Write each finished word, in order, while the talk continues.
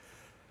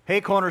Hey,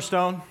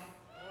 Cornerstone.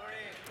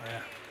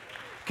 Yeah.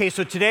 Okay,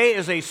 so today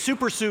is a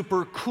super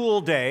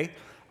cool day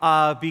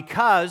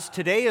because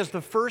today is the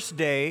first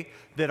day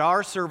that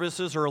our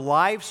services are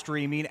live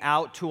streaming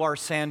out to our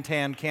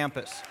Santan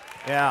campus.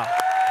 Yeah.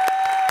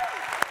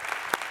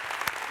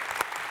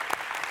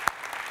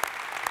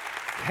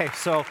 Okay,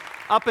 so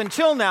up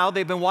until now,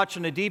 they've been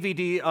watching a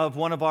DVD of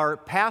one of our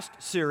past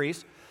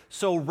series.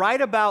 So right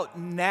about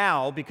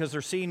now, because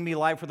they're seeing me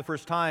live for the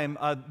first time,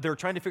 they're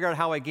trying to figure out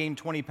how I gained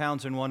 20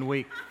 pounds in 1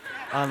 week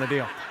on the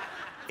deal.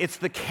 It's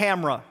the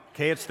camera,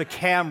 okay? It's the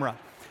camera.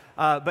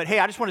 But hey,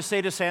 I just want to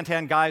say to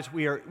Santan guys,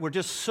 we're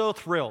just so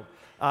thrilled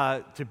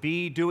to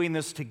be doing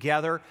this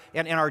together.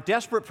 And our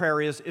desperate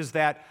prayer is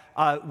that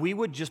we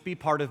would just be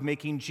part of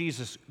making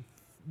Jesus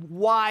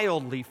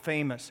wildly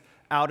famous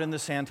out in the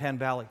Santan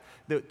Valley.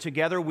 That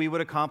together we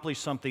would accomplish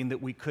something that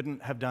we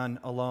couldn't have done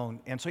alone.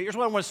 And so here's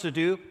what I want us to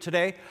do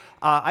today.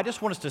 I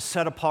just want us to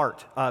set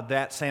apart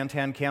that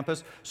Santan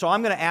campus. So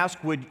I'm going to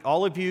ask, would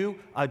all of you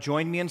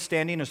join me in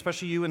standing,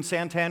 especially you in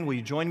Santan, will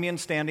you join me in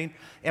standing?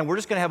 And we're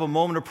just going to have a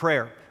moment of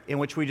prayer in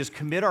which we just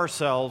commit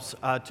ourselves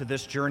to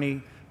this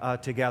journey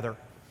together.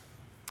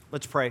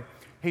 Let's pray.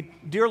 Hey,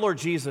 dear Lord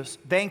Jesus,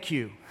 thank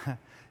you.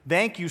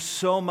 Thank you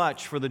so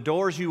much for the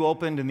doors you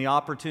opened and the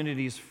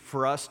opportunities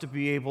for us to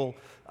be able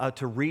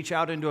to reach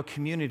out into a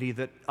community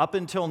that up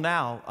until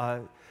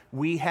now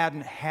we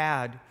hadn't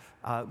had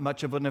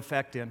much of an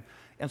effect in.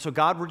 And so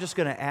God, we're just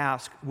going to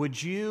ask,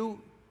 would you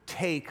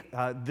take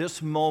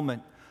this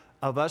moment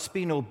of us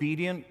being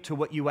obedient to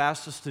what you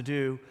asked us to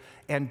do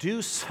and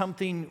do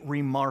something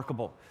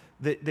remarkable,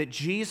 that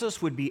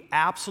Jesus would be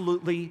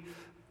absolutely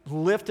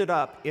lifted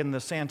up in the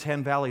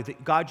Santan Valley,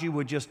 that God, you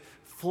would just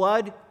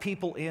flood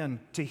people in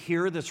to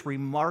hear this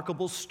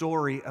remarkable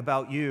story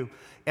about you,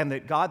 and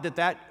that God,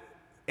 that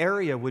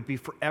area would be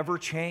forever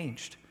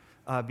changed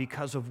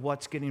because of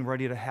what's getting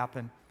ready to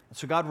happen. And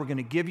so God, we're going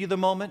to give you the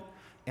moment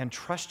and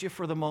trust you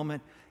for the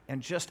moment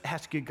and just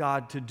ask you,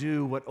 God, to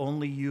do what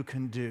only you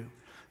can do,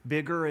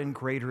 bigger and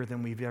greater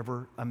than we've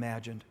ever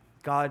imagined.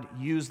 God,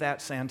 use that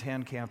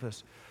Santan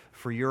campus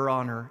for your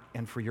honor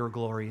and for your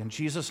glory. In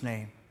Jesus'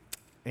 name,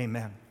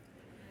 amen.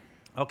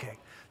 Okay.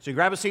 So you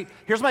grab a seat.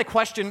 Here's my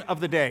question of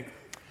the day.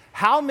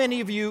 How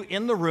many of you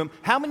in the room,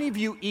 how many of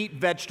you eat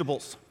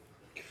vegetables?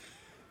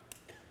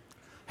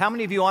 How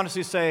many of you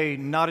honestly say,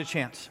 not a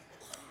chance?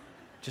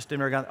 Just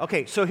never got.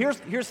 Okay, so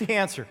here's the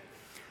answer.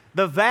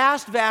 The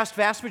vast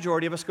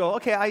majority of us go,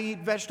 okay, I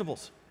eat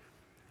vegetables.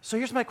 So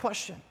here's my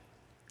question.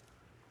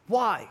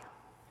 Why?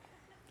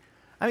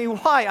 I mean,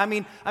 why? I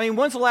mean,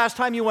 when's the last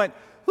time you went,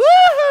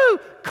 woohoo,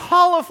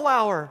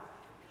 cauliflower?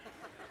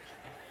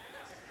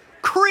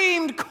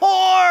 Creamed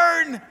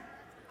corn.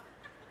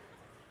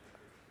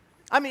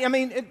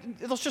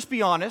 Let's just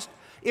be honest.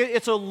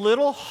 It's a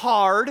little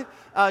hard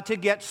to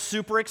get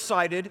super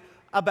excited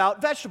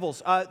about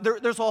vegetables.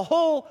 There's a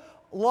whole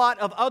lot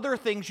of other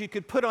things you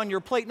could put on your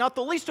plate, not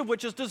the least of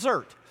which is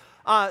dessert,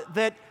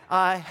 that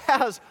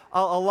has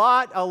a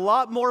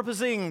lot more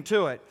pizzing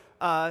to it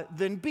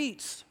than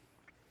beets.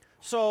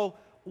 So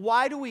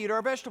why do we eat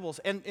our vegetables?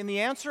 And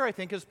the answer, I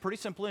think, is pretty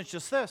simple, and it's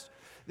just this.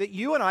 That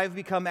you and I have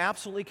become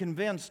absolutely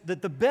convinced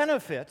that the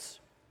benefits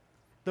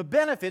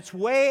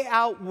way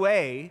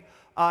outweigh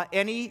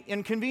any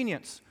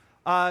inconvenience.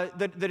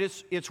 That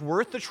it's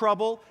worth the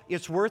trouble.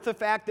 It's worth the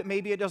fact that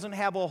maybe it doesn't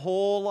have a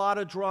whole lot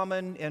of drama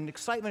and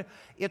excitement.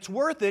 It's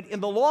worth it in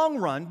the long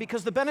run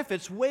because the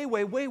benefits way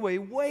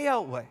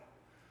outweigh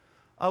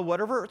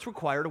whatever it's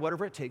required or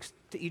whatever it takes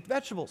to eat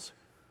vegetables.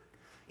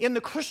 In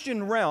the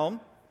Christian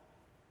realm,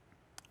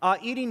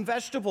 eating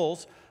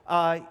vegetables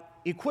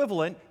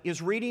equivalent is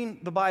reading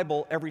the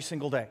Bible every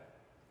single day.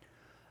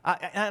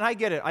 And I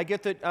get it. I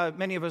get that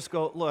many of us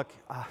go, look,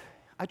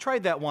 I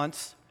tried that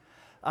once.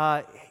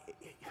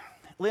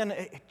 Lynn,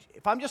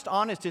 if I'm just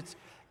honest,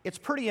 it's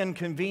pretty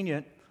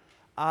inconvenient.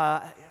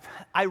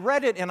 I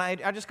read it, and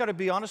I just got to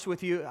be honest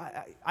with you.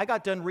 I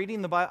got done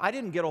reading the Bible. I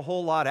didn't get a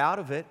whole lot out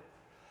of it.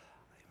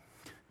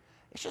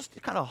 It's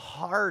just kind of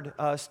hard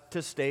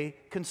to stay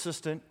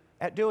consistent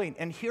at doing.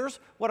 And here's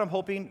what I'm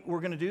hoping we're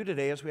going to do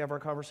today as we have our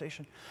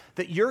conversation.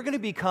 That you're going to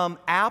become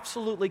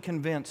absolutely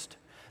convinced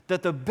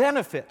that the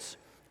benefits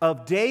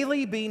of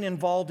daily being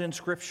involved in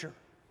Scripture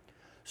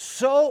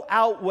so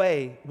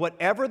outweigh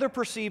whatever the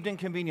perceived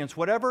inconvenience,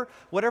 whatever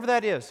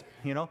that is,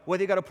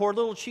 whether you got to pour a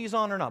little cheese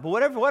on or not, but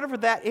whatever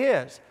that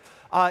is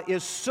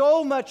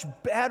so much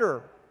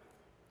better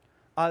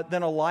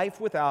than a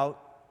life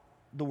without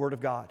the Word of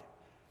God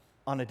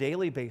on a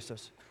daily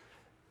basis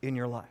in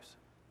your lives.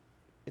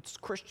 It's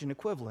Christian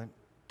equivalent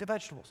to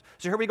vegetables.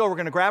 So here we go. We're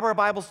going to grab our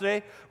Bibles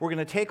today. We're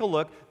going to take a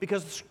look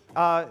because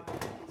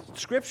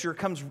Scripture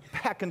comes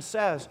back and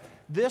says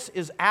this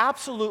is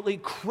absolutely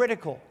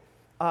critical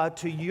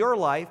to your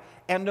life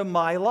and to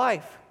my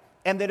life.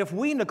 And that if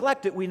we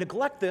neglect it, we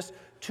neglect this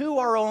to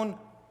our own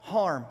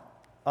harm.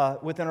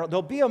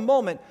 There'll be a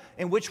moment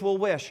in which we'll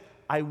wish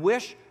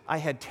I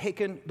had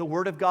taken the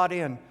Word of God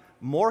in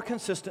more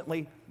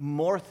consistently,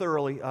 more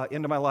thoroughly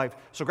into my life.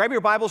 So grab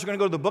your Bibles. We're going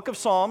to go to the book of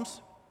Psalms.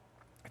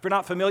 If you're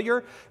not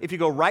familiar, if you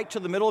go right to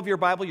the middle of your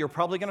Bible, you're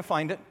probably going to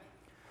find it.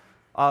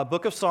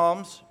 Book of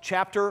Psalms,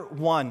 chapter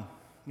 1.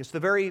 It's the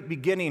very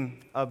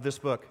beginning of this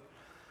book.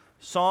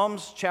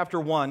 Psalms,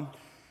 chapter 1.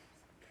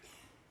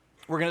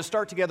 We're going to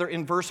start together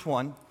in verse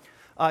 1.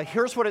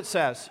 Here's what it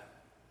says.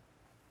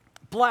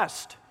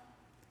 Blessed.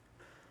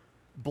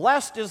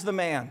 Blessed is the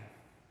man.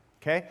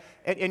 Okay?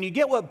 And you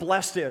get what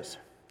blessed is.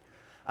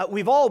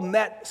 We've all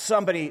met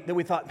somebody that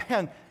we thought,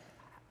 man,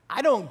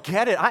 I don't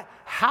get it.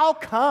 How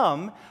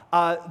come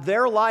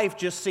their life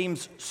just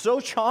seems so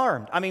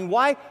charmed? I mean,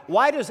 why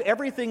does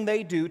everything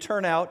they do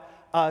turn out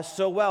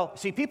so well?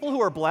 See, people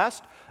who are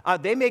blessed,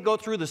 they may go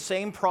through the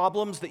same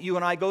problems that you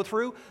and I go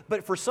through,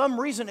 but for some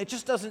reason, it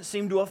just doesn't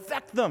seem to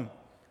affect them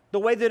the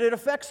way that it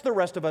affects the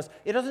rest of us.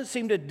 It doesn't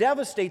seem to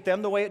devastate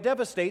them the way it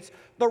devastates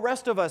the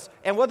rest of us.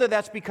 And whether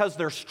that's because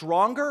they're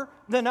stronger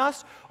than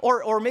us,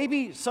 or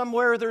maybe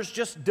somewhere there's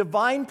just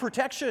divine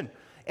protection.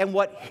 And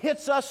what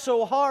hits us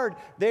so hard,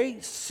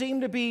 they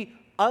seem to be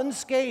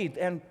unscathed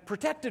and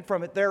protected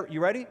from it. You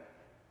ready?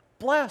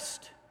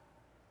 Blessed.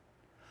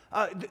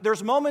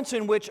 There's moments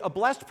in which a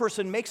blessed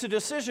person makes a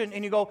decision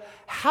and you go,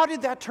 how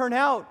did that turn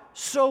out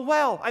so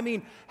well? I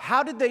mean,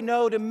 how did they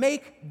know to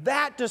make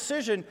that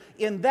decision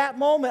in that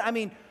moment? I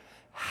mean,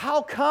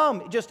 how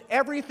come just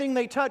everything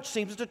they touch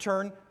seems to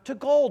turn to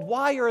gold?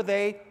 Why are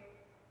they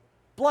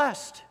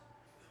blessed?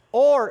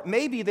 Or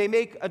maybe they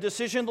make a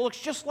decision that looks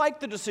just like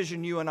the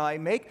decision you and I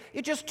make.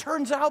 It just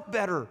turns out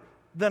better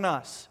than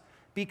us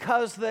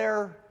because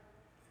they're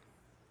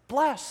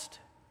blessed.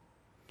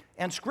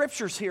 And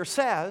Scriptures here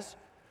says,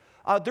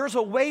 there's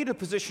a way to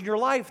position your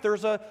life.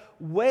 There's a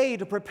way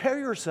to prepare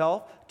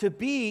yourself to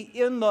be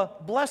in the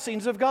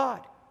blessings of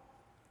God.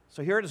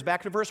 So here it is,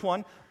 back to verse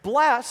 1.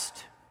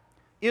 Blessed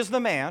is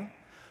the man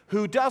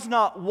who does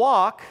not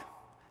walk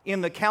in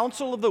the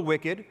counsel of the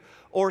wicked,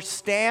 or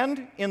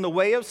stand in the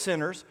way of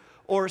sinners,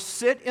 or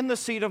sit in the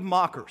seat of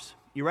mockers.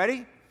 You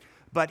ready?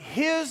 But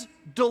his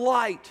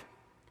delight,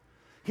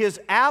 his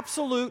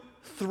absolute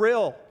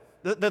thrill,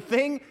 the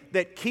thing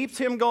that keeps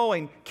him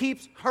going,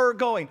 keeps her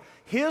going,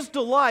 his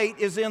delight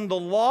is in the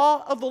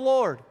law of the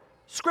Lord,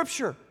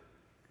 Scripture,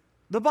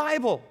 the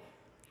Bible.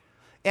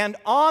 And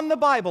on the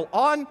Bible,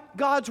 on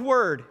God's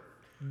Word,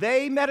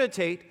 they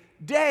meditate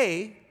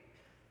day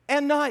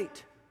and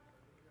night.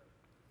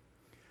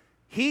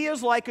 He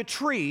is like a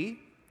tree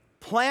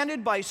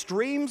planted by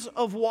streams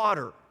of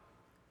water.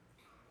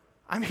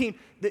 I mean,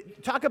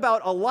 talk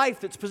about a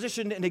life that's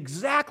positioned in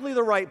exactly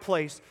the right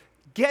place,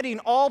 getting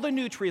all the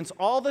nutrients,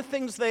 all the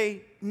things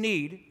they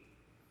need,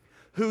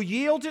 who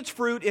yields its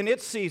fruit in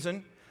its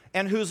season,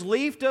 and whose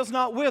leaf does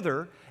not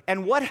wither,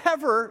 and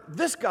whatever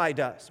this guy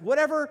does,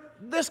 whatever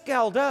this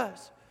gal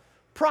does,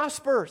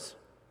 prospers.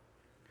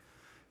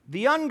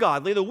 The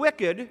ungodly, the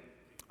wicked,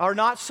 are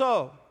not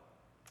so.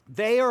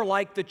 They are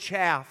like the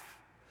chaff.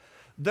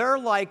 They're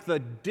like the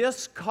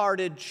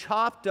discarded,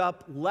 chopped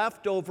up,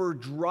 leftover,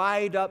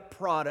 dried up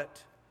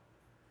product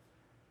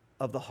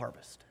of the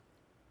harvest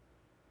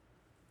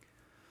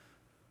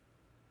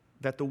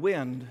that the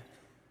wind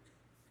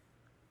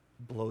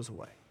blows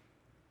away.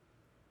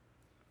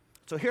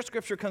 So here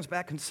Scripture comes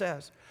back and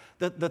says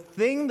that the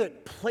thing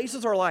that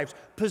places our lives,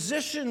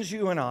 positions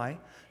you and I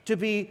to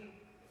be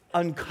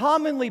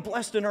uncommonly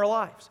blessed in our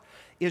lives,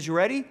 is, you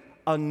ready?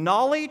 A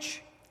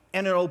knowledge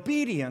and an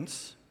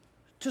obedience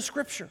to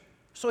Scripture.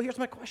 So here's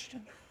my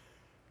question.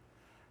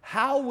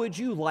 How would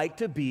you like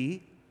to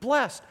be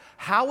blessed?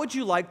 How would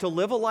you like to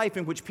live a life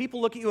in which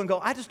people look at you and go,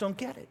 I just don't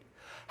get it?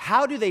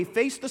 How do they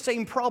face the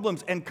same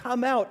problems and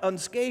come out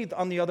unscathed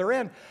on the other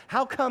end?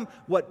 How come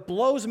what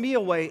blows me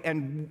away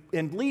and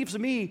leaves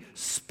me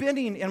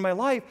spinning in my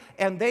life,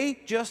 and they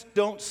just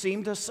don't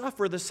seem to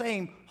suffer the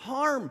same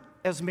harm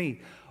as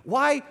me?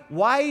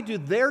 Why do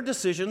their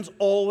decisions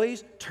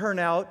always turn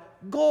out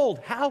gold?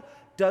 How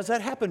does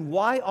that happen?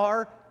 Why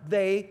are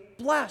they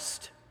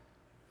blessed?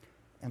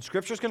 And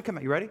Scripture's going to come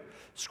back. You ready?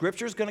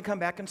 Scripture's going to come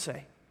back and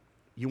say,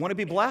 you want to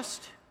be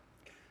blessed?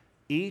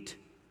 Eat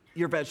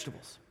your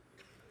vegetables.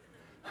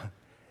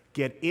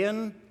 Get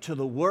into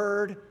the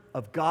Word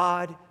of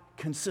God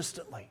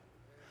consistently,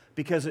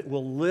 because it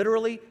will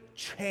literally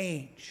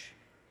change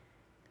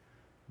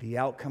the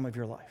outcome of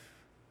your life.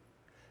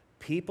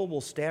 People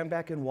will stand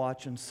back and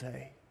watch and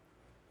say,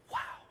 wow,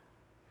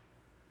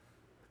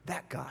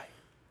 that guy,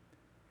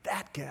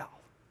 that gal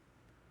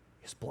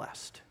is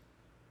blessed.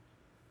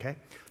 Okay?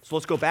 So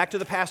let's go back to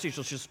the passage.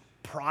 Let's just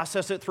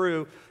process it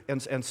through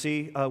and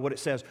see what it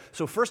says.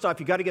 So first off,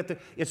 you got to get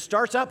it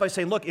starts out by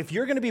saying, look, if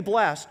you're going to be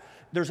blessed,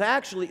 there's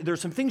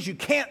some things you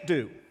can't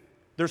do.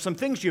 There's some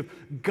things you've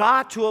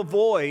got to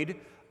avoid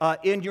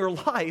in your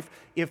life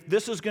if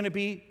this is going to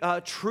be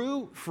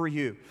true for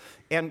you.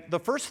 And the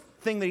first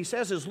thing that he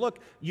says is, look,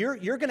 you're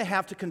going to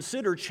have to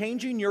consider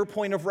changing your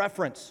point of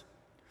reference.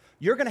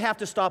 You're going to have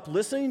to stop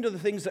listening to the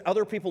things that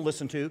other people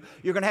listen to.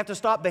 You're going to have to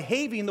stop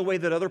behaving the way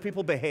that other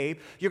people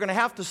behave. You're going to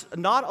have to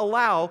not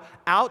allow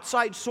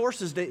outside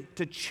sources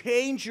to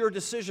change your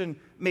decision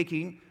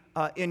making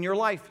in your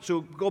life. So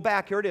go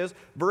back, here it is,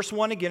 verse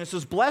 1 again. It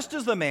says, blessed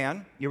is the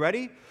man, you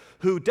ready?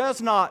 who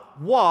does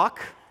not walk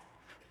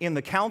in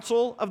the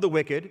counsel of the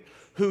wicked,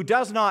 who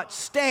does not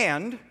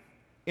stand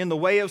in the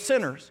way of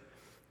sinners,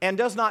 and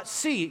does not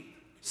sit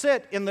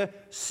in the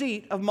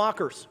seat of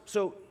mockers.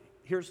 So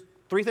here's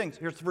three things.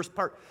 Here's the first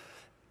part.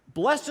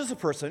 Blessed is a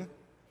person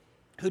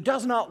who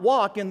does not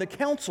walk in the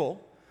counsel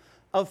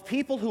of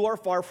people who are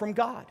far from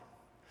God.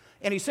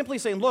 And he's simply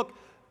saying, look,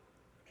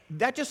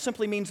 that just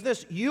simply means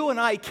this. You and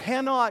I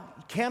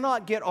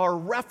cannot get our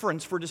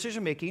reference for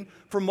decision making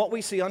from what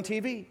we see on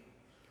TV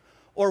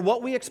or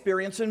what we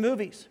experience in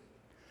movies.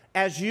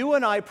 As you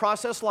and I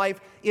process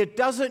life, it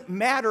doesn't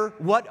matter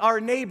what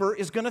our neighbor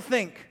is going to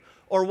think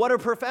or what a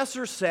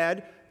professor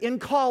said in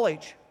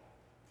college.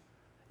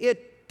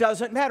 It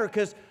doesn't matter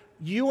because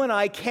you and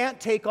I can't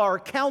take our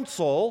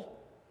counsel.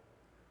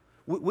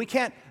 We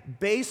can't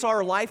base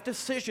our life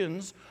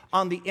decisions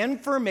on the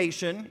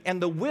information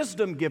and the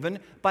wisdom given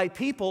by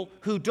people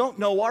who don't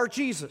know our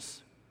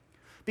Jesus.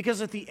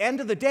 Because at the end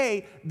of the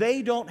day,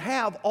 they don't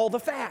have all the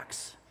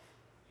facts.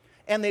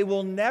 And they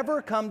will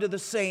never come to the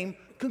same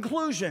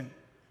conclusion.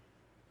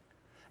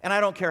 And I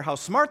don't care how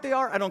smart they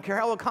are, I don't care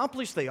how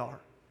accomplished they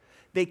are.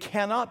 They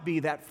cannot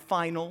be that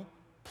final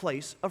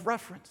place of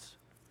reference.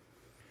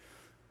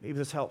 Maybe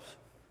this helps.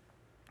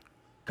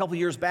 A couple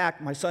years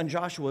back, my son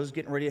Joshua was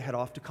getting ready to head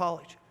off to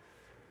college.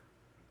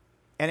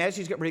 And as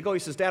he's getting ready to go, he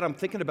says, Dad, I'm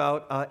thinking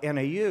about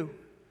NAU.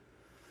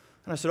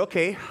 And I said,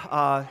 okay,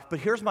 but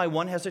here's my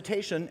one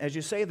hesitation as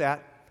you say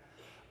that.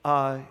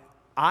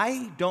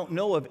 I don't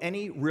know of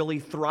any really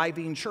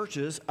thriving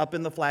churches up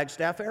in the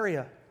Flagstaff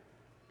area.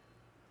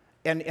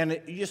 And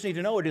you just need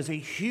to know it is a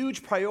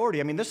huge priority.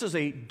 I mean, this is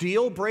a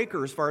deal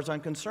breaker as far as I'm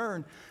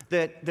concerned,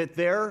 that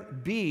there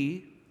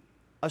be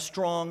a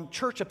strong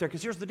church up there.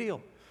 Because here's the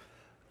deal.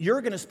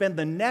 You're going to spend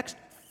the next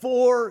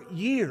 4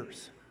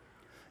 years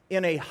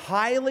in a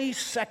highly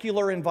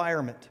secular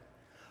environment.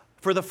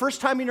 For the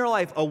first time in your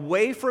life,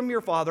 away from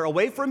your father,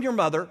 away from your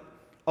mother,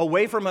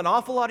 away from an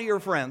awful lot of your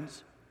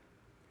friends.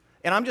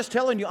 And I'm just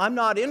telling you, I'm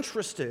not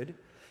interested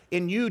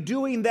in you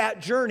doing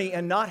that journey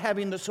and not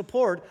having the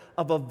support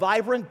of a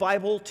vibrant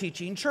Bible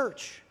teaching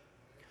church.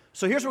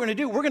 So here's what we're going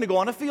to do. We're going to go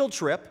on a field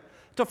trip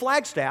to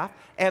Flagstaff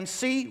and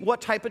see what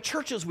type of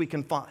churches we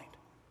can find.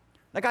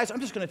 Now, guys, I'm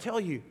just going to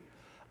tell you,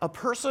 a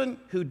person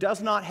who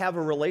does not have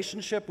a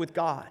relationship with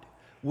God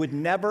would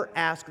never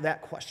ask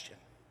that question.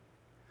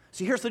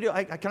 See, here's the deal.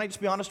 Can I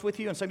just be honest with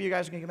you? And some of you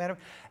guys are going to get mad at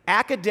me.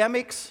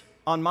 Academics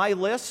on my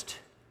list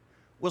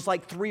was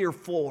like 3 or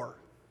 4.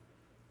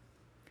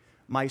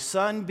 My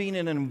son being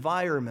in an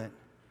environment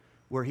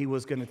where he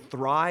was going to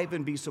thrive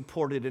and be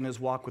supported in his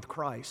walk with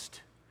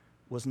Christ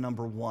was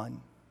number 1.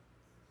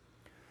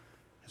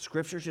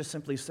 Scripture's just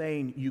simply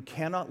saying you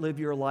cannot live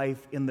your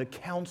life in the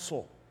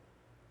counsel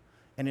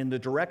and in the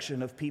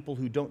direction of people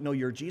who don't know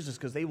your Jesus,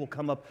 because they will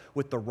come up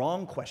with the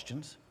wrong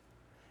questions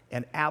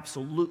and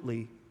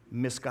absolutely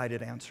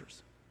misguided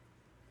answers.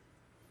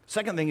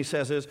 Second thing he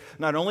says is,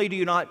 not only do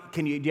you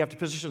have to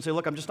position and say,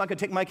 look, I'm just not going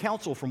to take my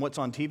counsel from what's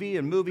on TV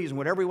and movies and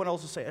what everyone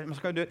else is saying. I'm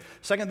just going to do it.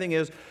 Second thing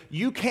is,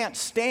 you can't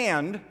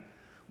stand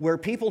where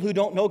people who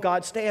don't know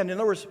God stand. In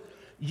other words,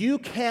 you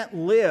can't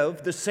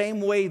live the same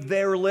way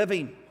they're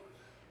living.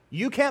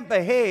 You can't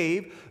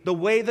behave the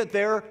way that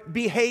they're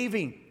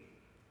behaving.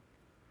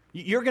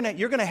 You're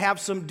gonna have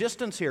some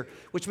distance here,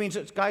 which means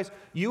that, guys,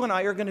 you and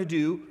I are going to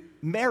do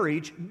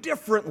marriage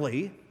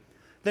differently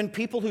than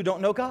people who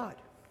don't know God.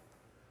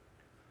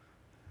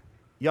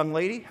 Young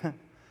lady,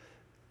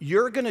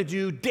 you're going to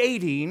do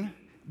dating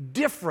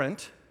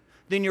different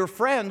than your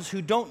friends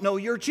who don't know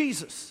your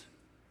Jesus.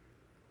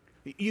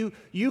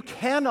 You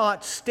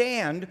cannot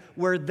stand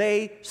where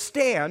they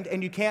stand,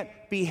 and you can't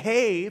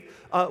behave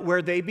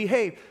where they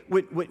behave.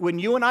 When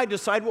you and I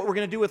decide what we're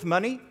going to do with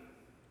money,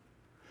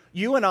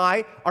 you and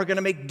I are going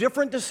to make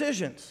different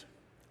decisions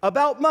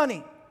about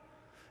money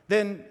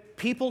than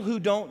people who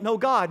don't know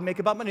God make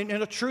about money.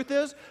 And the truth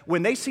is,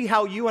 when they see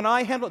how you and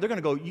I handle it, they're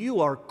going to go,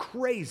 you are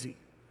crazy.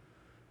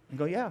 And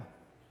go, yeah,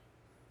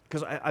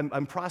 because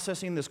I'm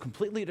processing this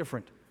completely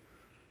different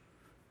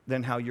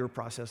than how you're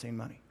processing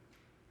money.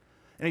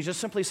 And he's just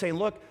simply saying,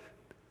 look,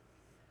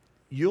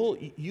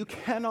 you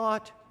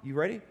cannot, you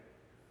ready?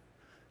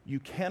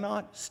 You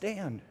cannot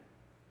stand.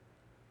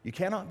 You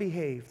cannot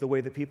behave the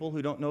way that people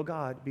who don't know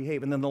God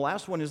behave. And then the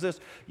last one is this: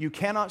 you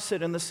cannot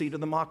sit in the seat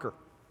of the mocker,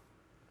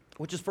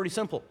 which is pretty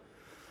simple.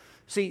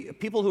 See,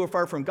 people who are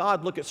far from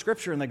God look at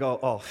Scripture and they go,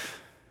 oh,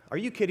 are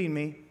you kidding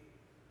me?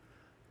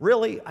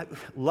 Really?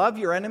 Love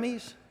your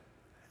enemies?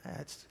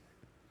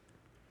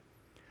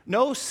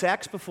 No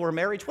sex before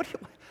marriage?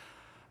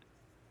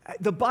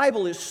 The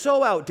Bible is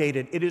so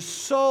outdated. It is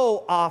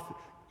so off.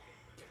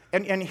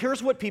 And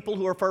here's what people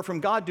who are far from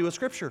God do with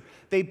Scripture.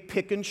 They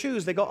pick and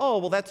choose. They go, oh,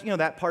 well, that's,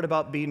 that part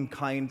about being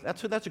kind.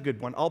 That's a good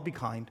one. I'll be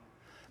kind.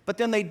 But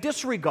then they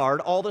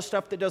disregard all the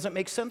stuff that doesn't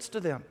make sense to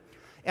them.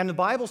 And the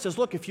Bible says,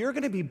 look, if you're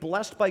going to be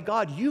blessed by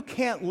God, you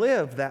can't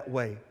live that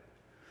way.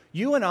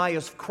 You and I,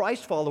 as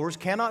Christ followers,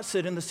 cannot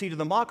sit in the seat of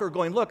the mocker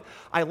going, look,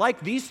 I like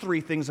these 3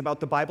 things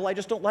about the Bible, I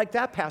just don't like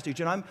that passage.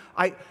 And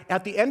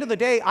at the end of the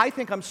day, I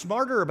think I'm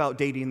smarter about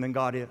dating than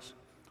God is.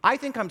 I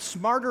think I'm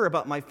smarter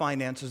about my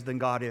finances than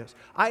God is.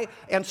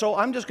 And so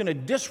I'm just going to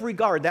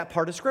disregard that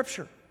part of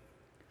Scripture.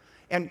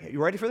 And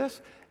you ready for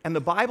this? And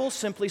the Bible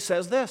simply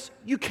says this: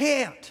 you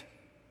can't.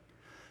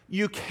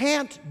 You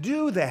can't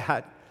do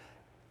that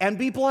and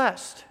be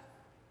blessed.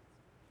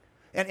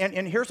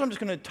 And here's what I'm just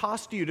going to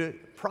toss to you to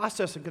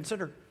process and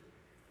consider.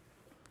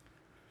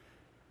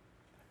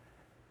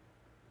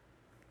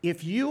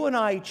 If you and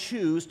I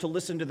choose to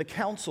listen to the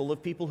counsel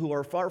of people who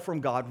are far from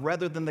God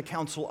rather than the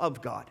counsel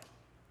of God,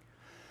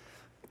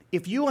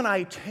 if you and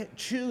I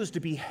choose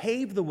to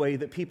behave the way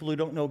that people who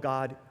don't know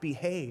God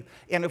behave,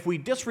 and if we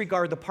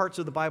disregard the parts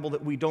of the Bible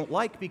that we don't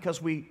like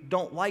because we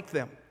don't like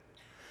them,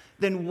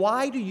 then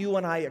why do you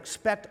and I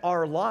expect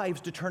our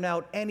lives to turn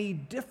out any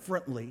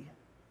differently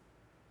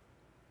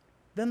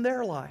than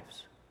their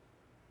lives?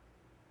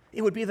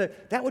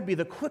 That would be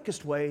the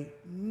quickest way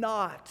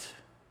not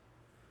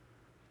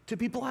to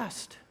be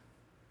blessed.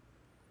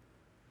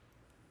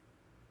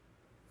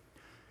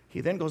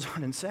 He then goes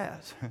on and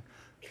says,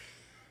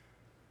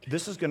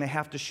 this is going to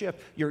have to shift.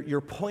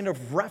 Your point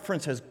of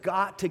reference has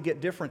got to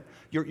get different.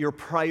 Your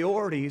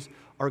priorities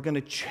are going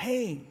to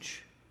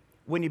change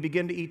when you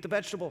begin to eat the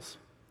vegetables.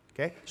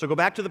 Okay? So go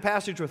back to the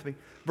passage with me.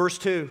 Verse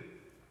 2.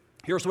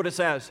 Here's what it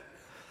says.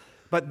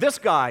 But this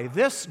guy,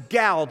 this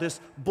gal, this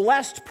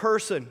blessed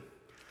person,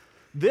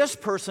 this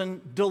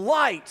person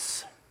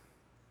delights.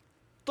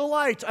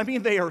 I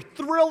mean, they are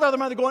thrilled out of their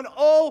mind. They're going,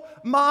 oh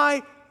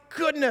my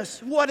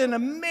goodness, what an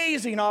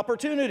amazing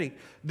opportunity.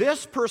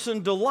 This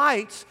person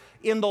delights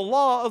in the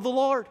law of the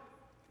Lord.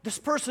 This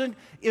person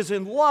is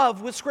in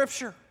love with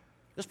Scripture.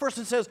 This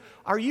person says,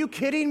 are you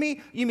kidding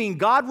me? You mean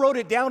God wrote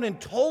it down and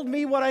told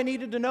me what I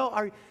needed to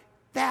know?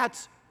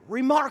 That's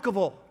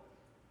remarkable.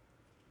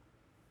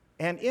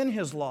 And in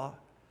His law,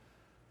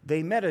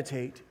 they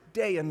meditate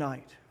day and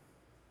night.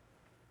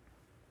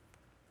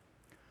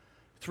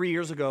 3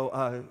 years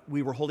ago,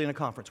 we were holding a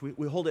conference.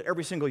 We hold it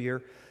every single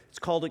year. It's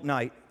called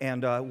Ignite.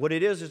 And what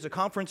it is a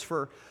conference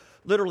for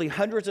literally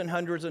hundreds and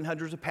hundreds and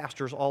hundreds of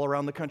pastors all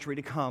around the country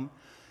to come.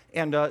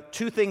 And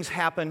two things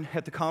happen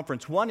at the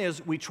conference. One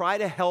is we try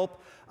to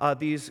help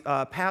these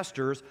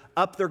pastors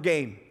up their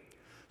game.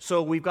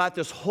 So we've got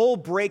this whole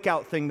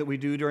breakout thing that we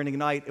do during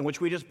Ignite in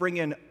which we just bring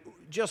in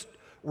just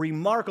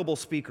remarkable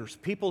speakers,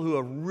 people who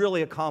are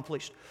really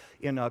accomplished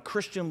in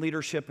Christian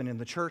leadership and in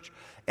the church.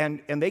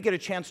 And they get a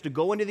chance to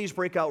go into these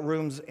breakout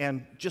rooms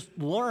and just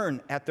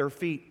learn at their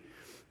feet.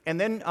 And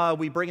then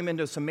we bring them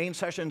into some main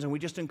sessions, and we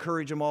just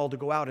encourage them all to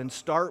go out and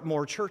start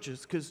more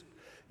churches, because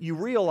you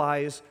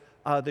realize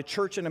the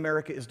church in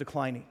America is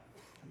declining.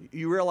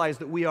 You realize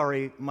that we are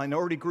a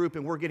minority group,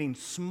 and we're getting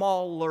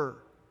smaller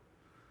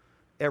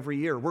every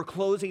year. We're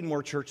closing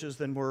more churches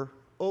than we're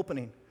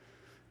opening.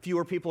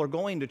 Fewer people are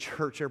going to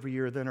church every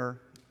year than are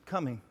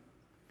coming.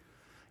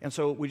 And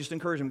so we just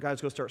encourage them,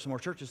 guys, go start some more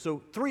churches.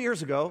 So 3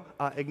 years ago,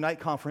 Ignite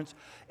Conference,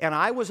 and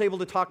I was able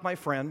to talk my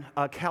friend,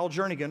 Cal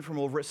Jernigan from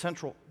over at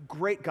Central.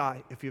 Great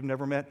guy, if you've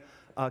never met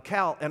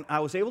Cal. And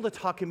I was able to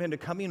talk him into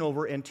coming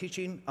over and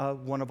teaching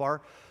one of our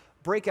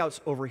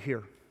breakouts over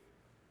here.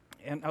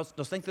 And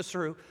let's think this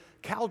through.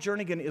 Cal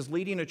Jernigan is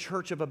leading a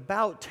church of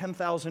about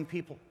 10,000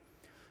 people.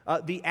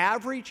 The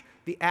average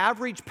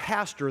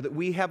pastor that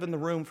we have in the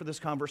room for this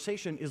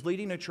conversation is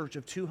leading a church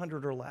of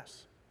 200 or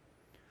less.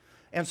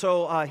 And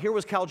so here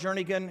was Cal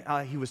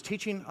Jernigan. He was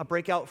teaching a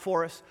breakout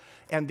for us,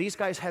 and these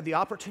guys had the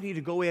opportunity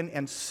to go in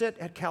and sit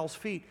at Cal's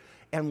feet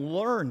and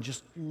learn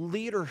just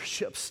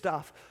leadership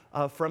stuff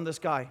from this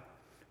guy.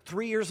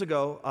 3 years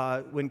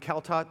ago, when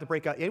Cal taught the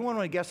breakout, anyone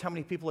want to guess how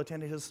many people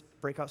attended his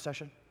breakout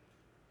session?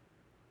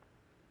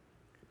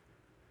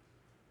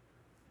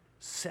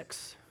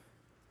 6.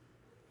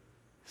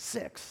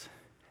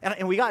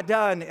 And we got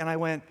done, and I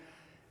went,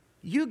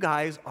 you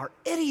guys are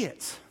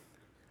idiots.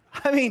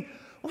 I mean,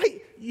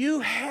 wait, you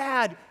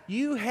had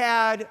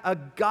a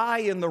guy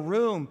in the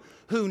room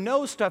who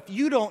knows stuff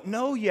you don't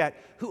know yet,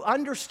 who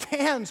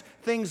understands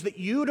things that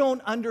you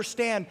don't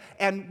understand,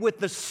 and with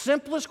the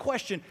simplest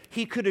question,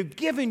 he could have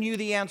given you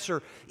the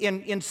answer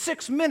in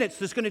 6 minutes.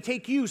 That's going to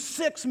take you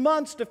 6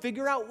 months to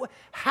figure out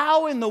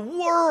how in the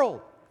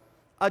world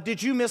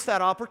did you miss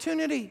that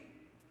opportunity?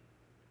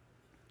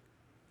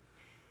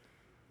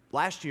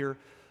 Last year,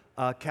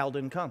 Cal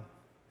didn't come.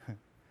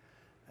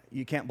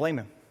 You can't blame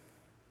him.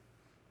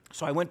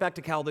 So I went back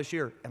to Cal this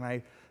year, and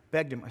I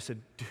begged him. I said,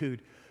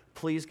 dude,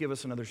 please give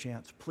us another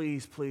chance.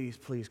 Please, please,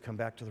 please come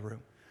back to the room.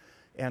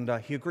 And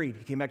he agreed.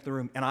 He came back to the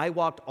room. And I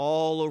walked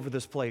all over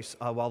this place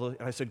and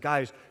I said,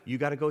 guys, you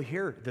got to go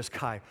hear this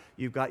guy.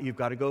 You've got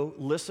to go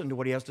listen to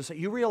what he has to say.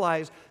 You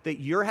realize that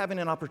you're having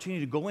an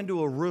opportunity to go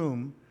into a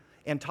room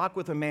and talk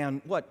with a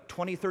man,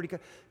 20, 30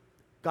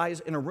 guys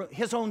in a room.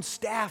 His own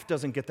staff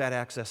doesn't get that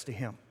access to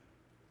him.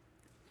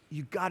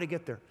 You got to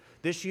get there.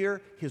 This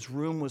year, his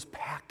room was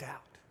packed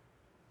out.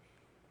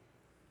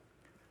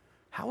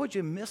 How would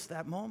you miss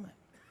that moment?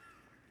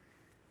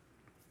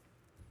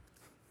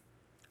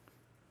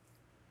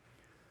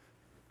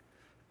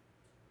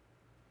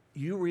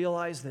 You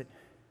realize that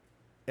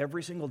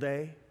every single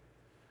day,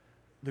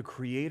 the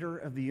creator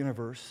of the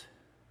universe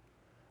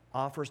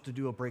offers to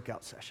do a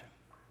breakout session.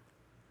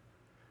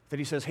 That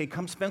he says, hey,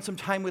 come spend some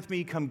time with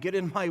me, come get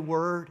in my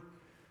word.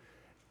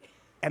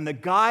 And the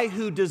guy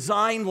who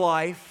designed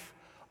life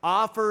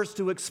offers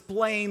to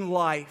explain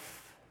life.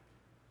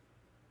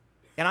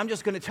 And I'm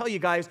just going to tell you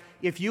guys,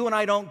 if you and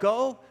I don't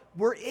go,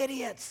 we're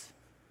idiots.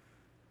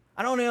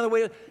 I don't know any other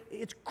way.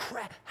 It's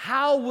crap.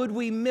 How would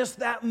we miss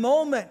that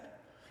moment?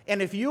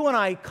 And if you and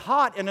I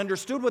caught and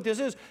understood what this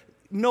is,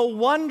 no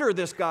wonder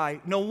this guy,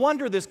 no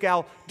wonder this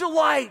gal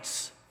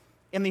delights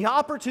in the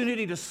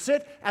opportunity to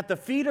sit at the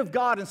feet of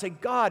God and say,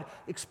 God,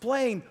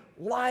 explain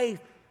life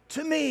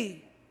to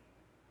me.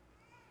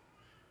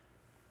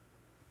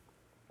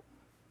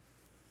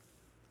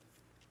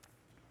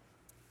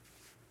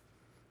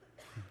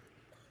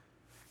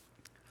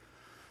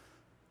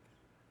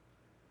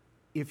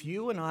 If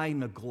you and I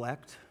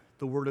neglect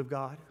the Word of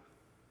God,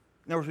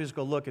 in other words, we just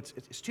go, look,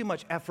 it's too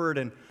much effort,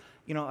 and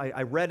you know,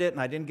 I read it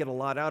and I didn't get a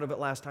lot out of it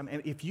last time.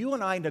 And if you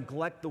and I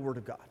neglect the Word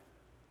of God,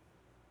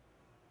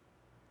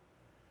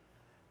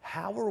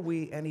 how are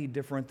we any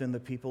different than the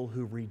people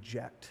who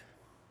reject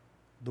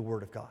the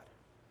Word of God?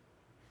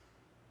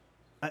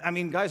 I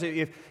mean, guys,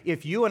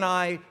 if you and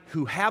I,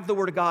 who have the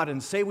Word of God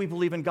and say we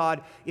believe in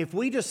God, if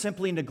we just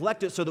simply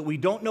neglect it so that we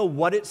don't know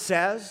what it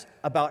says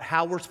about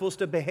how we're supposed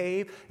to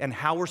behave and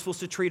how we're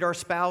supposed to treat our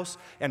spouse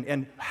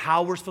and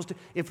how we're supposed to,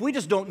 if we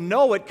just don't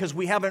know it because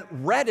we haven't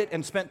read it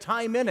and spent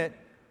time in it,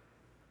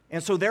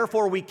 and so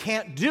therefore we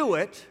can't do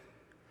it,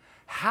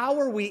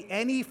 how are we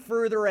any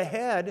further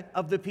ahead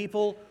of the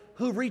people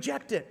who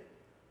reject it?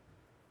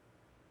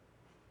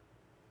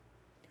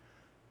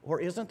 Or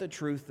isn't the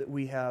truth that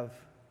we have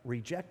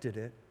rejected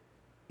it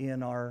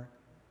in our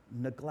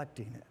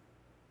neglecting it?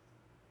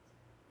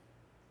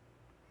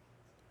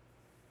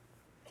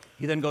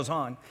 He then goes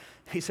on.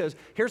 He says,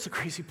 here's the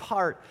crazy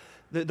part.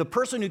 The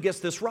person who gets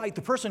this right,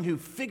 the person who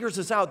figures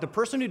this out, the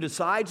person who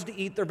decides to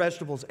eat their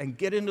vegetables and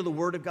get into the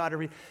Word of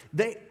God,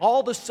 they all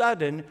of a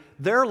sudden,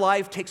 their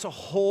life takes a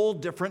whole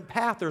different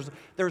path.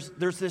 There's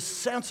this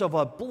sense of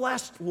a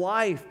blessed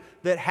life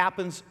that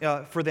happens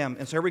for them.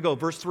 And so here we go,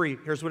 verse 3.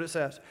 Here's what it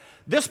says.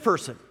 This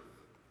person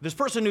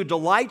who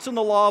delights in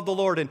the law of the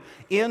Lord and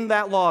in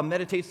that law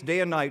meditates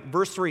day and night.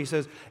 Verse 3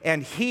 says,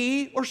 and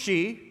he or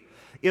she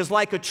is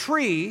like a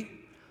tree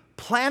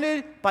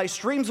planted by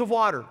streams of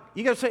water.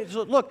 You got to say,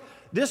 so look,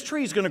 this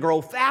tree is going to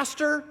grow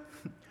faster,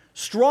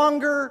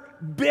 stronger,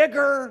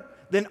 bigger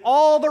than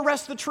all the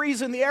rest of the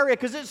trees in the area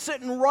because it's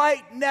sitting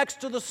right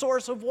next to the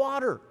source of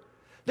water.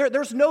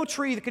 There's no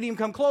tree that can even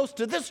come close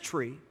to this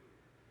tree,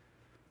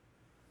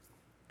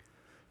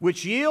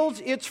 which yields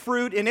its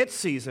fruit in its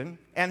season,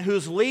 and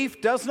whose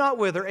leaf does not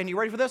wither. And you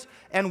ready for this?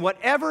 And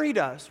whatever he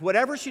does,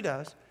 whatever she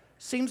does,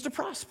 seems to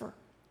prosper.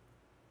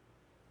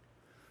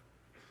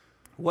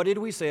 What did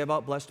we say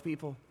about blessed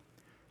people?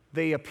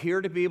 They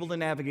appear to be able to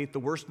navigate the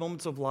worst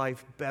moments of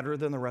life better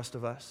than the rest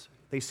of us.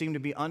 They seem to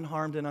be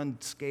unharmed and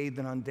unscathed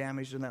and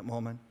undamaged in that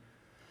moment.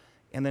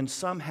 And then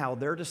somehow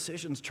their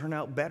decisions turn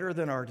out better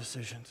than our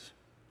decisions.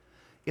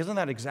 Isn't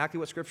that exactly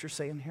what Scripture's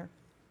saying here?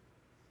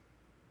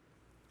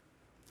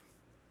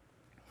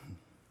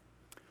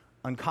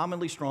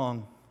 Uncommonly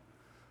strong,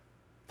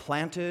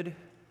 planted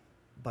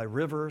by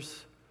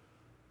rivers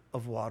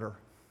of water.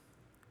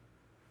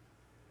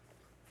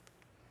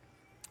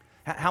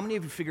 How many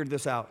of you figured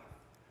this out?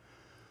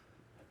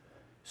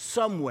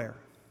 Somewhere,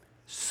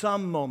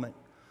 some moment,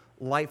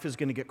 life is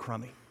going to get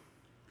crummy.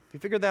 Have you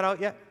figured that out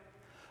yet?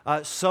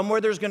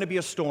 Somewhere there's going to be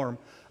a storm.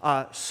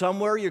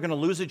 Somewhere you're going to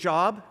lose a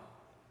job.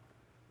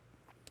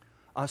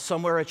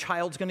 Somewhere a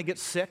child's going to get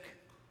sick.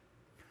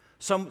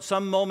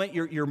 Some moment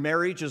your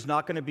marriage is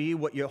not going to be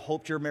what you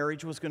hoped your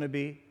marriage was going to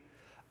be.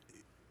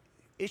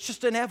 It's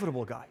just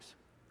inevitable, guys.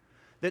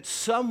 That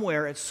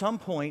somewhere, at some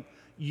point,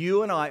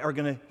 you and I are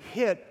going to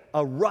hit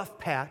a rough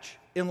patch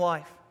in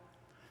life.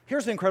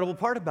 Here's the incredible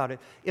part about it,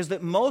 is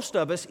that most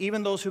of us,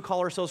 even those who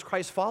call ourselves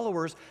Christ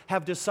followers,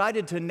 have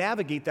decided to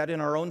navigate that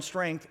in our own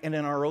strength and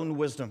in our own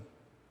wisdom.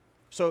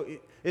 So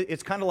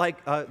it's kind of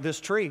like this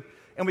tree.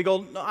 And we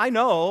go, I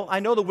know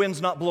the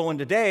wind's not blowing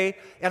today,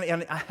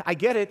 and I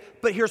get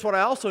it, but here's what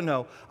I also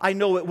know. I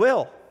know it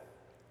will.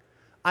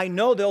 I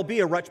know there'll be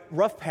a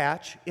rough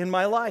patch in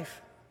my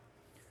life.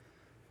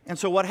 And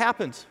so what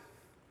happens?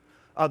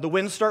 The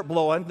winds start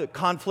blowing, the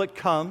conflict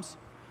comes,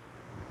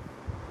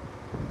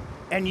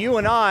 and you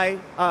and I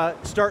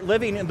start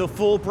living in the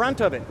full brunt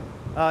of it.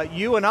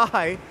 You and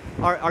I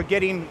are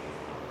getting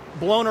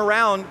blown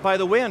around by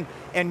the wind,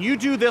 and you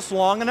do this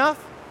long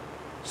enough,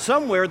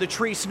 somewhere the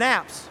tree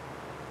snaps.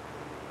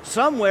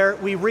 Somewhere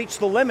we reach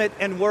the limit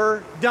and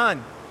we're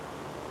done.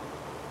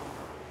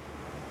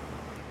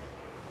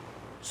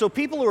 So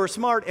people who are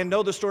smart and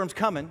know the storm's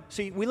coming,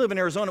 see, we live in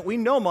Arizona, we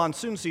know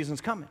monsoon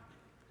season's coming.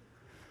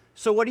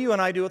 So what do you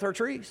and I do with our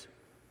trees?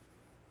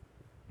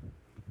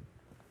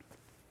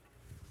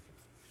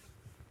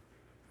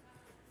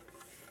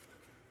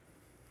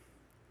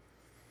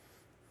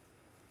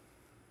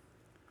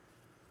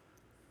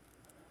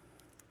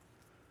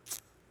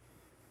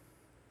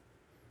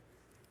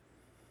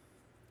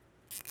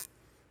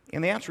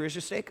 And the answer is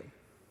just stake them.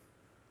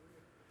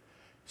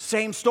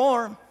 Same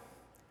storm,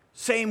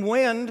 same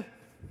wind.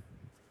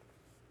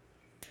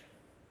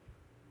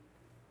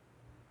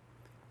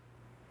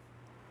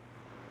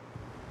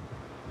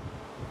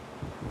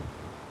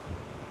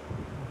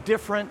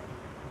 Different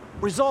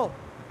result.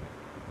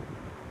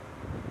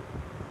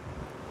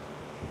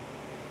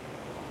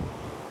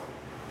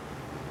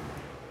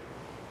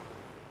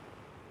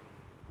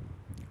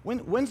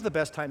 When's the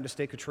best time to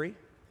stake a tree?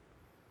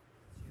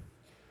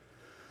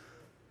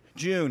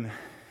 June.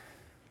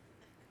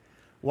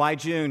 Why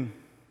June?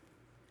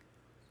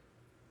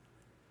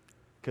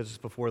 Because it's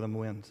before the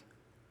winds.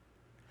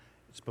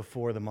 It's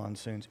before the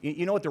monsoons.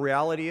 You know what the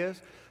reality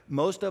is?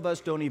 Most of us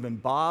don't even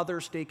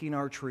bother staking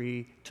our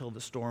tree till the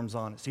storm's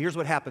on us. So here's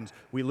what happens.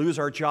 We lose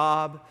our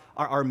job.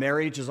 Our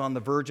marriage is on the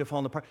verge of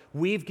falling apart.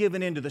 We've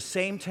given in to the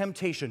same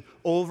temptation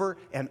over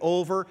and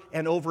over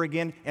and over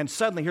again. And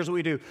suddenly, here's what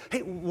we do.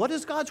 Hey, what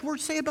does God's word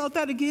say about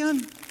that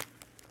again?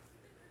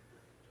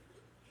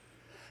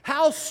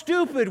 How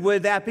stupid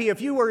would that be if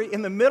you were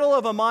in the middle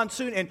of a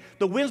monsoon and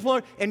the wind's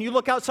blowing and you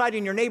look outside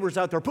and your neighbor's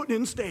out there putting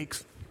in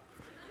stakes?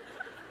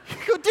 You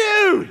go,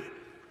 dude,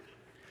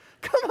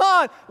 come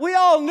on. We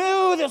all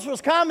knew this was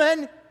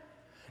coming.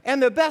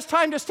 And the best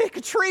time to stake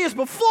a tree is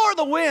before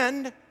the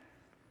wind.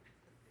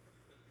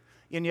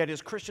 And yet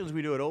as Christians,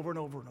 we do it over and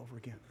over and over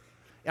again.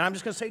 And I'm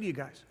just going to say to you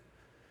guys,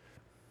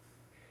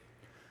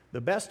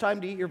 the best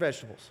time to eat your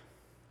vegetables,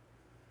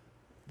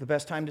 the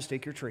best time to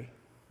stake your tree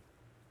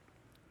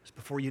is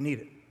before you need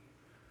it.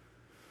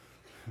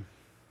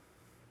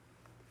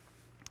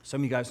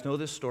 Some of you guys know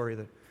this story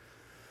that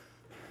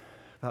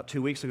about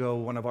 2 weeks ago,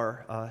 one of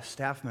our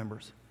staff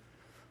members,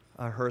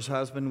 her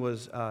husband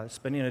was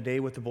spending a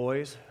day with the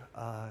boys,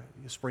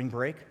 spring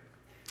break,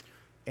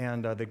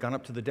 and they'd gone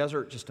up to the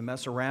desert just to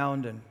mess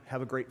around and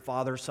have a great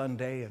father-son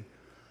day. And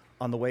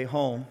on the way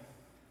home,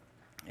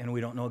 and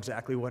we don't know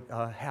exactly what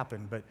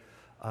happened, but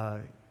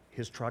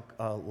his truck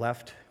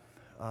left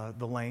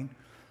the lane,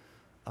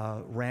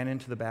 ran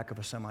into the back of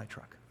a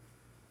semi-truck.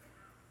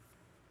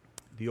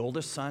 The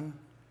oldest son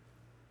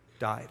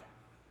died.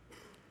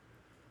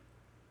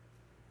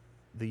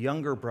 The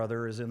younger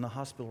brother is in the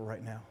hospital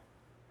right now,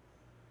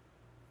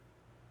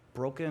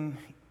 broken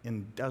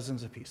in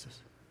dozens of pieces.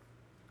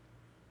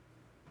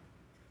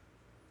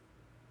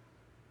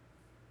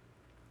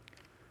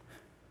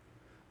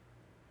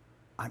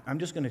 I'm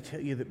just going to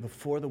tell you that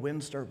before the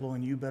winds start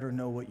blowing, you better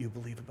know what you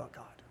believe about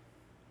God.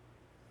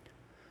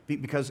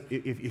 Because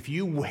if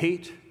you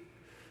wait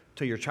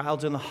till your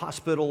child's in the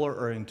hospital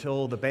or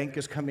until the bank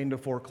is coming to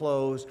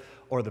foreclose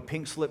or the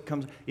pink slip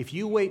comes, if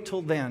you wait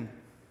till then,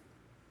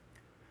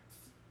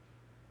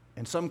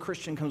 and some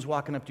Christian comes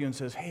walking up to you and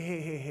says,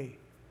 hey,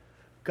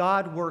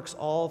 God works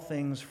all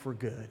things for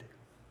good.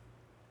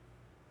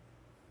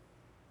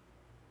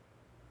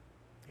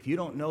 If you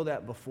don't know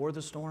that before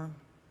the storm,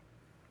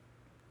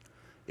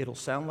 it'll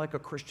sound like a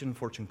Christian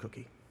fortune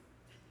cookie.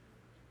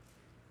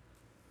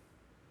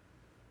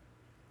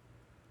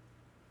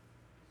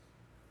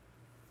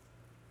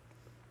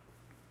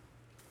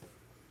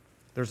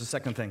 There's a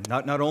second thing.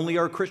 Not only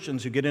are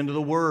Christians who get into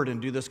the Word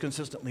and do this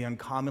consistently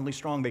uncommonly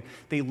strong,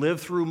 they live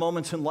through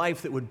moments in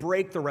life that would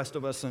break the rest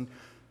of us, and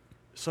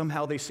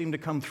somehow they seem to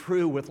come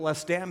through with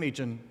less damage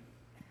and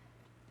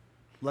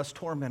less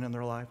torment in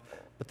their life.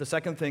 But the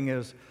second thing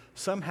is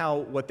somehow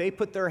what they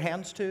put their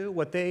hands to,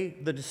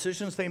 the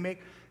decisions they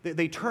make,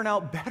 they turn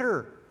out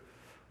better.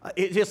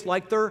 It's just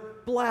like they're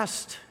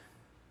blessed.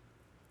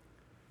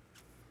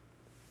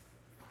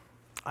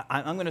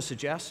 I'm going to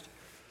suggest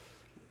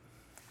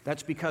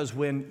that's because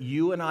when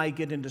you and I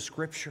get into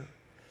Scripture,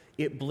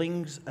 it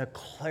brings a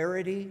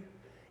clarity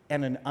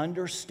and an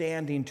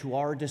understanding to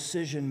our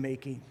decision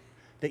making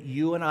that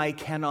you and I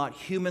cannot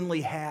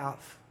humanly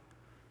have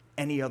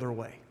any other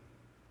way.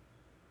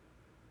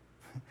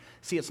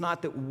 See, it's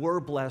not that we're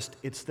blessed,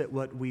 it's that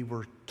what we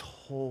were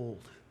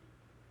told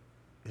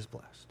is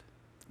blessed.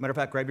 Matter of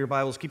fact, grab your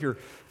Bibles, keep your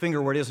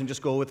finger where it is, and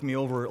just go with me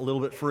over a little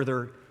bit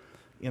further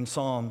in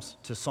Psalms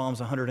to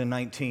Psalms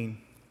 119.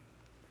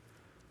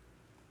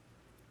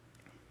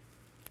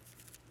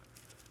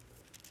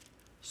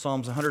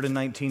 Psalms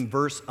 119,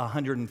 verse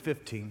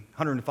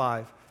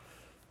 105.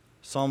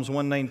 Psalms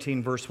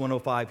 119, verse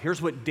 105. Here's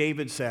what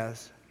David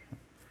says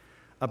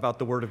about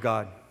the Word of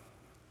God.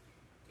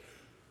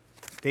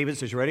 David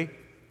says, you ready?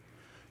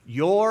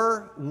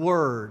 Your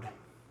Word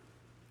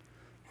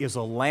is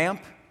a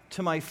lamp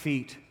to my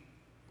feet.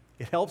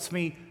 It helps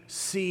me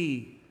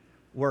see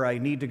where I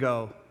need to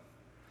go,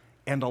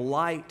 and a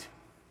light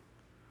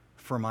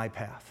for my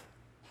path.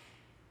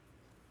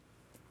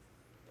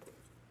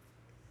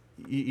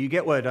 You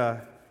get what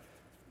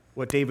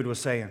David was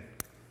saying.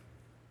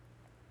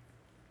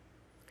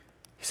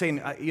 He's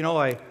saying,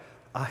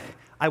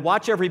 I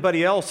watch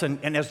everybody else,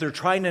 and as they're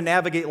trying to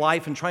navigate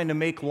life and trying to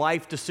make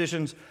life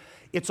decisions,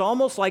 it's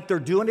almost like they're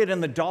doing it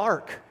in the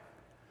dark.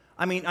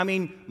 I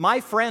mean, my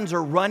friends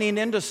are running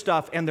into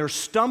stuff and they're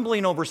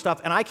stumbling over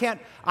stuff, and I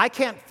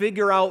can't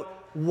figure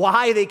out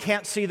why they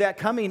can't see that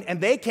coming,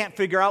 and they can't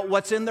figure out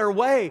what's in their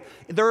way.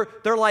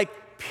 They're like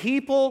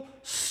people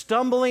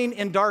stumbling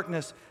in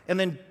darkness. And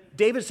then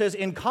David says,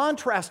 in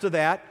contrast to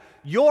that,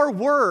 your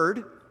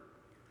word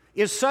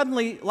is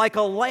suddenly like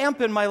a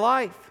lamp in my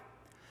life.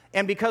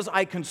 And because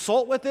I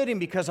consult with it, and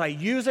because I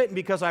use it, and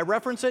because I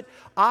reference it,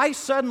 I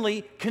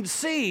suddenly can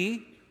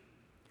see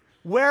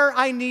where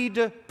I need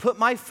to put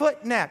my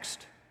foot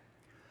next.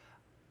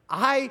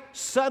 I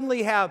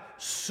suddenly have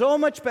so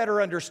much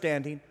better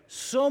understanding,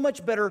 so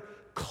much better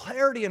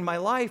clarity in my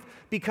life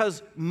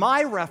because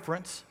my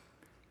reference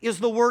is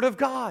the Word of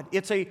God.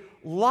 It's a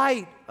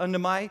light unto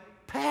my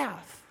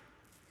path.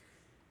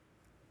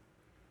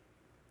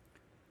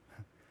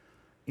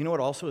 You know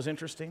what also is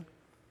interesting?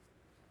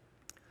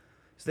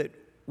 Is that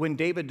when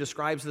David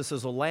describes this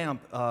as a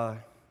lamp,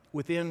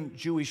 within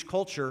Jewish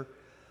culture,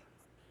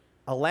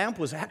 a lamp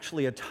was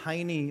actually a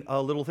tiny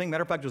little thing.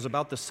 Matter of fact, it was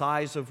about the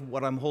size of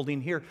what I'm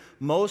holding here.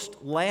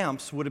 Most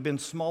lamps would have been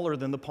smaller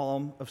than the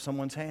palm of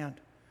someone's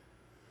hand.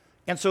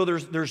 And so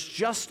there's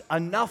just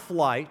enough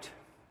light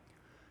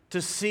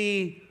to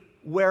see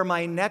where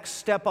my next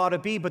step ought to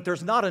be, but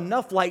there's not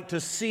enough light to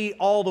see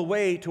all the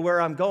way to where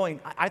I'm going.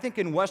 I think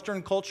in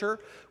Western culture,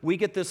 we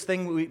get this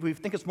thing, we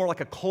think it's more like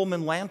a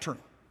Coleman lantern.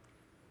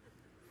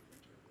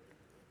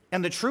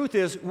 And the truth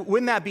is,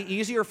 wouldn't that be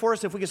easier for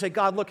us if we could say,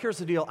 God, look, here's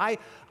the deal.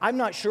 I'm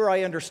not sure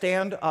I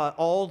understand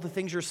all the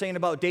things you're saying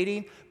about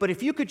dating, but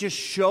if you could just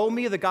show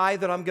me the guy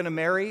that I'm going to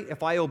marry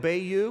if I obey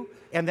you,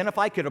 and then if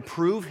I could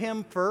approve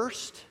him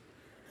first.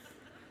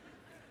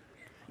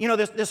 You know,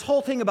 this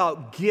whole thing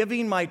about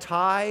giving my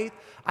tithe,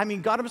 I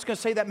mean, God, I'm just going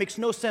to say that makes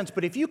no sense,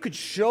 but if you could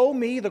show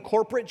me the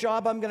corporate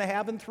job I'm going to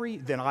have in 3,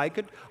 then I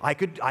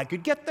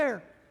could get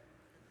there.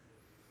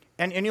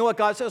 And you know what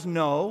God says?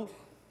 No,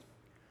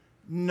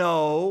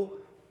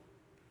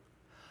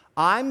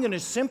 I'm going to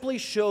simply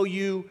show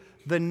you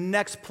the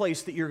next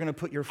place that you're going to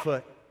put your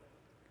foot.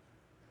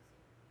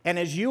 And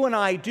as you and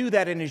I do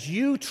that, and as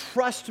you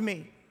trust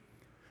me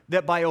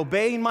that by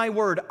obeying my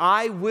word,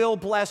 I will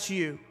bless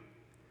you,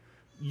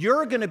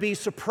 you're going to be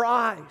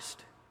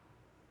surprised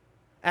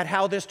at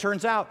how this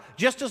turns out,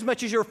 just as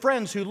much as your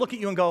friends who look at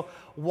you and go,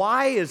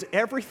 why is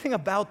everything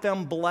about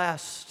them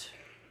blessed?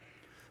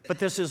 But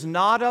this is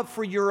not up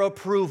for your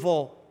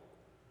approval.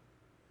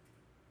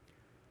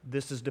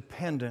 This is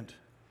dependent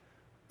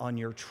on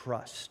your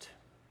trust.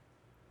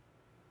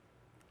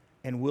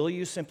 And will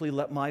you simply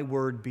let my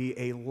word be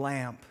a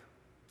lamp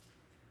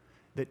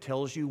that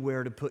tells you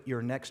where to put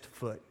your next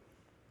foot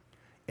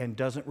and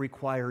doesn't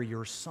require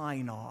your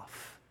sign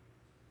off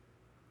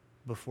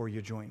before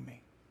you join me?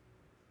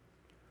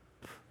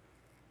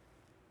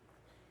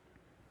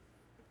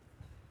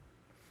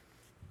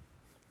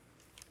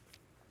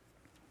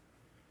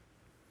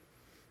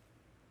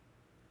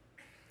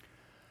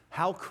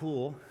 How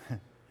cool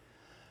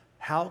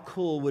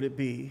would it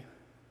be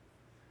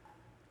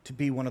to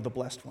be one of the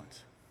blessed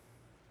ones?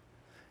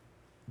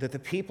 That the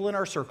people in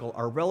our circle,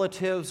 our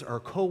relatives, our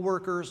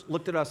coworkers,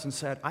 looked at us and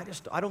said,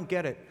 I don't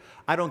get it.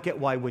 I don't get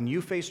why when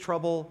you face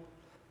trouble,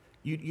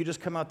 you just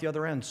come out the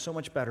other end so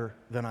much better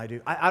than I do.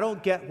 I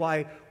don't get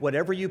why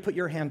whatever you put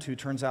your hand to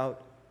turns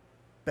out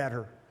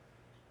better.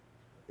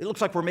 It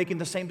looks like we're making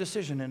the same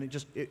decision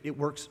and it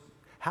works.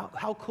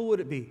 How cool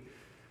would it be?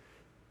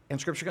 And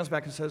Scripture comes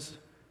back and says,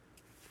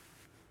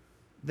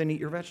 then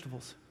eat your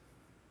vegetables.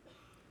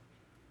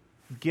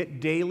 Get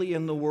daily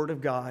in the Word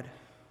of God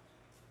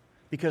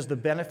because the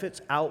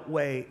benefits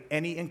outweigh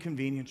any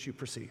inconvenience you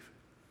perceive.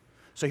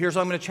 So here's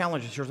what I'm going to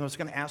challenge us. Here's what I'm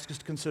going to ask us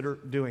to consider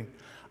doing.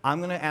 I'm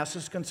going to ask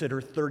us to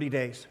consider 30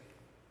 days.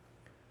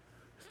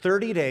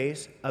 30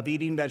 days of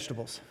eating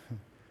vegetables.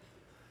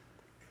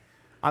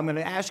 I'm going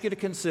to ask you to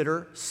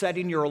consider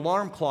setting your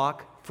alarm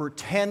clock for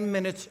 10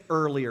 minutes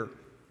earlier.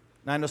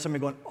 Now I know some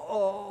of you are going,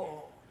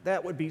 oh,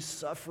 that would be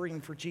suffering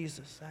for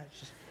Jesus. That's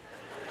just...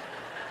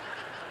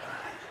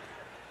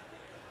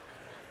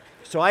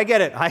 So I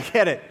get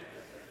it.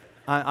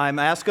 I'm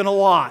asking a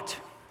lot,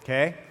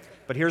 okay?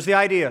 But here's the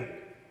idea.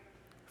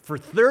 For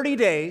 30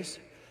 days,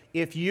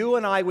 if you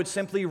and I would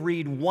simply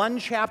read one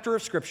chapter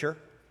of Scripture,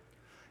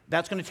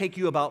 that's going to take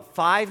you about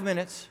 5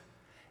 minutes,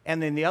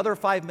 and then the other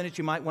 5 minutes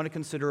you might want to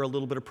consider a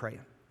little bit of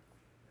praying,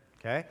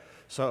 okay?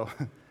 So,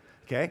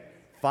 okay,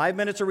 5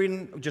 minutes of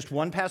reading just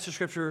one passage of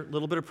Scripture, a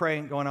little bit of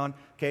praying going on,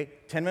 okay?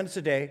 10 minutes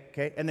a day,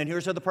 okay? And then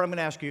here's the other part I'm going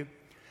to ask you.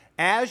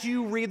 As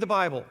you read the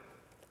Bible,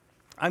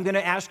 I'm going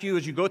to ask you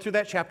as you go through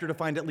that chapter to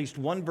find at least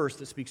one verse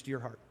that speaks to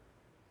your heart.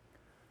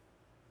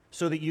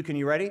 So that you can,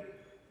 you ready?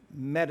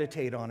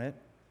 Meditate on it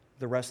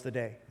the rest of the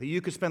day. That you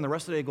could spend the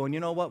rest of the day going, you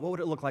know what would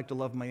it look like to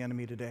love my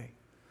enemy today?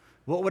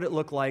 What would it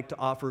look like to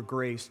offer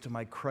grace to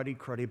my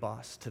cruddy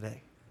boss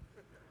today?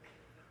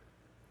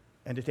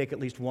 And to take at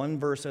least one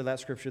verse of that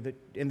Scripture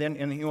and you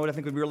know what I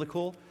think would be really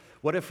cool?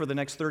 What if for the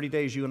next 30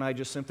 days you and I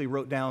just simply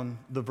wrote down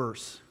the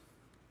verse?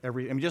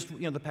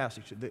 The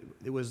passage.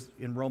 It was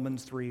in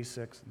Romans 3:6,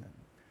 and then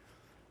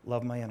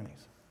love my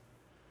enemies.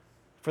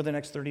 For the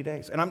next 30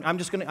 days. And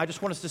I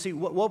just want us to see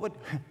what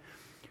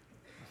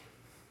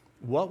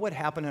would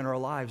happen in our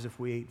lives if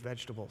we ate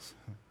vegetables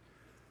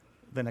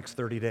the next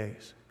 30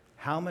 days.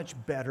 How much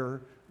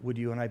better would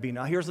you and I be?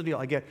 Now, here's the deal.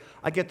 I get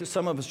that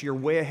some of us, you're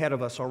way ahead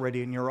of us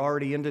already, and you're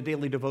already into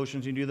daily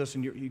devotions. You do this,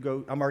 and you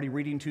go, I'm already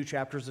reading 2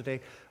 chapters a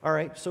day. All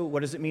right, so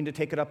what does it mean to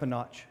take it up a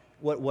notch?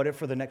 What if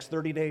for the next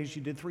 30 days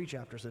you did 3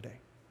 chapters a day? And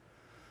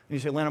you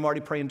say, Len, I'm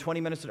already praying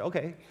 20 minutes a day.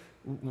 Okay,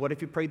 what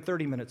if you prayed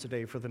 30 minutes a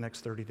day for the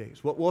next 30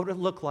 days? What would it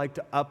look like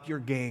to up your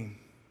game?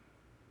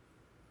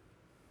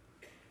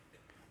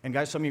 And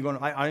guys, some of you are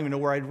going, I don't even know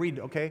where I'd read,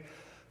 okay?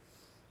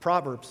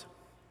 Proverbs.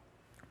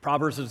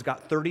 Proverbs has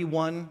got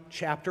 31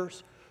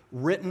 chapters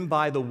written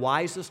by the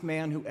wisest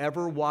man who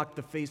ever walked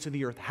the face of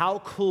the earth. How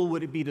cool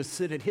would it be to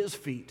sit at his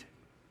feet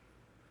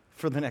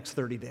for the next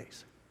 30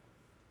 days?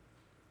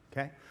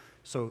 Okay?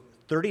 So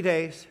 30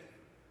 days,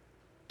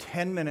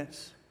 10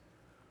 minutes,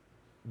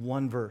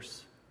 1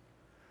 verse.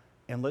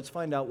 And let's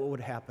find out what would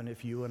happen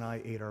if you and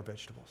I ate our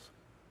vegetables.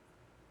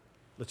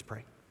 Let's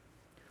pray.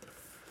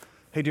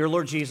 Hey, dear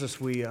Lord Jesus,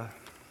 we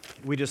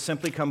just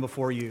simply come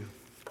before you.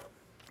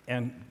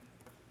 And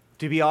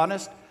to be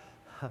honest,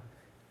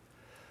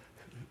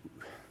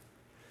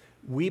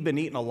 we've been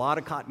eating a lot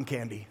of cotton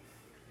candy.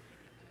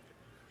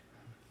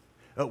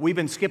 We've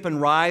been skipping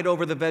right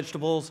over the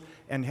vegetables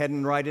and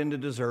heading right into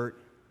dessert.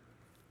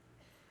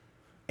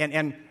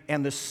 And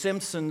the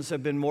Simpsons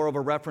have been more of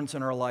a reference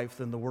in our life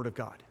than the Word of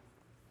God.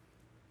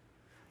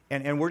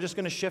 And we're just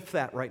going to shift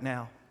that right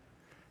now.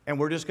 And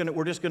we're just going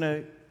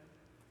to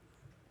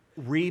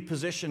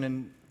reposition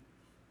and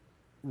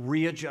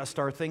readjust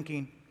our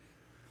thinking.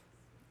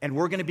 And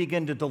we're going to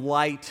begin to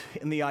delight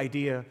in the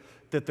idea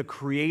that the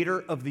creator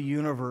of the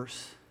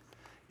universe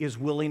is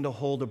willing to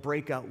hold a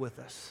breakout with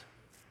us.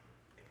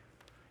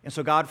 And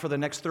so, God, for the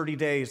next 30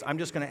 days, I'm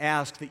just going to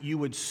ask that you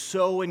would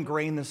so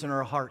ingrain this in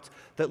our hearts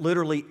that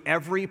literally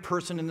every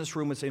person in this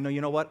room would say, no,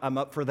 you know what? I'm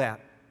up for that.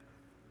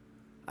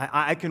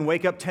 I can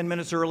wake up 10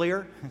 minutes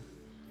earlier.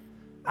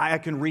 I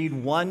can read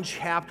 1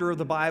 chapter of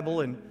the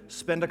Bible and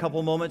spend a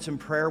couple moments in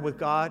prayer with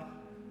God.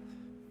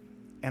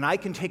 And I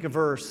can take a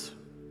verse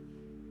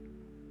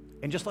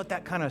and just let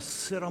that kind of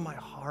sit on my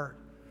heart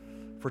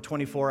for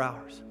 24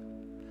 hours.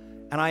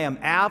 And I am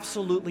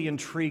absolutely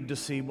intrigued to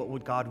see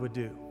what God would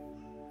do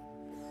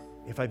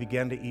if I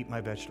began to eat my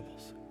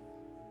vegetables.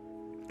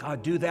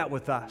 God, do that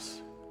with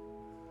us.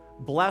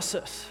 Bless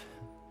us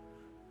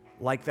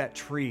like that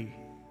tree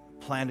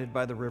planted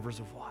by the rivers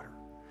of water.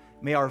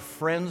 May our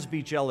friends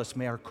be jealous.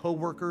 May our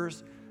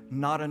coworkers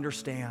not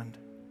understand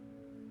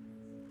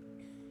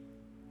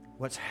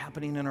what's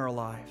happening in our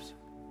lives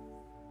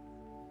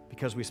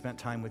because we spent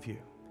time with you.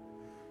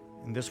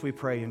 And this we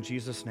pray in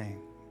Jesus'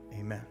 name,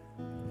 amen.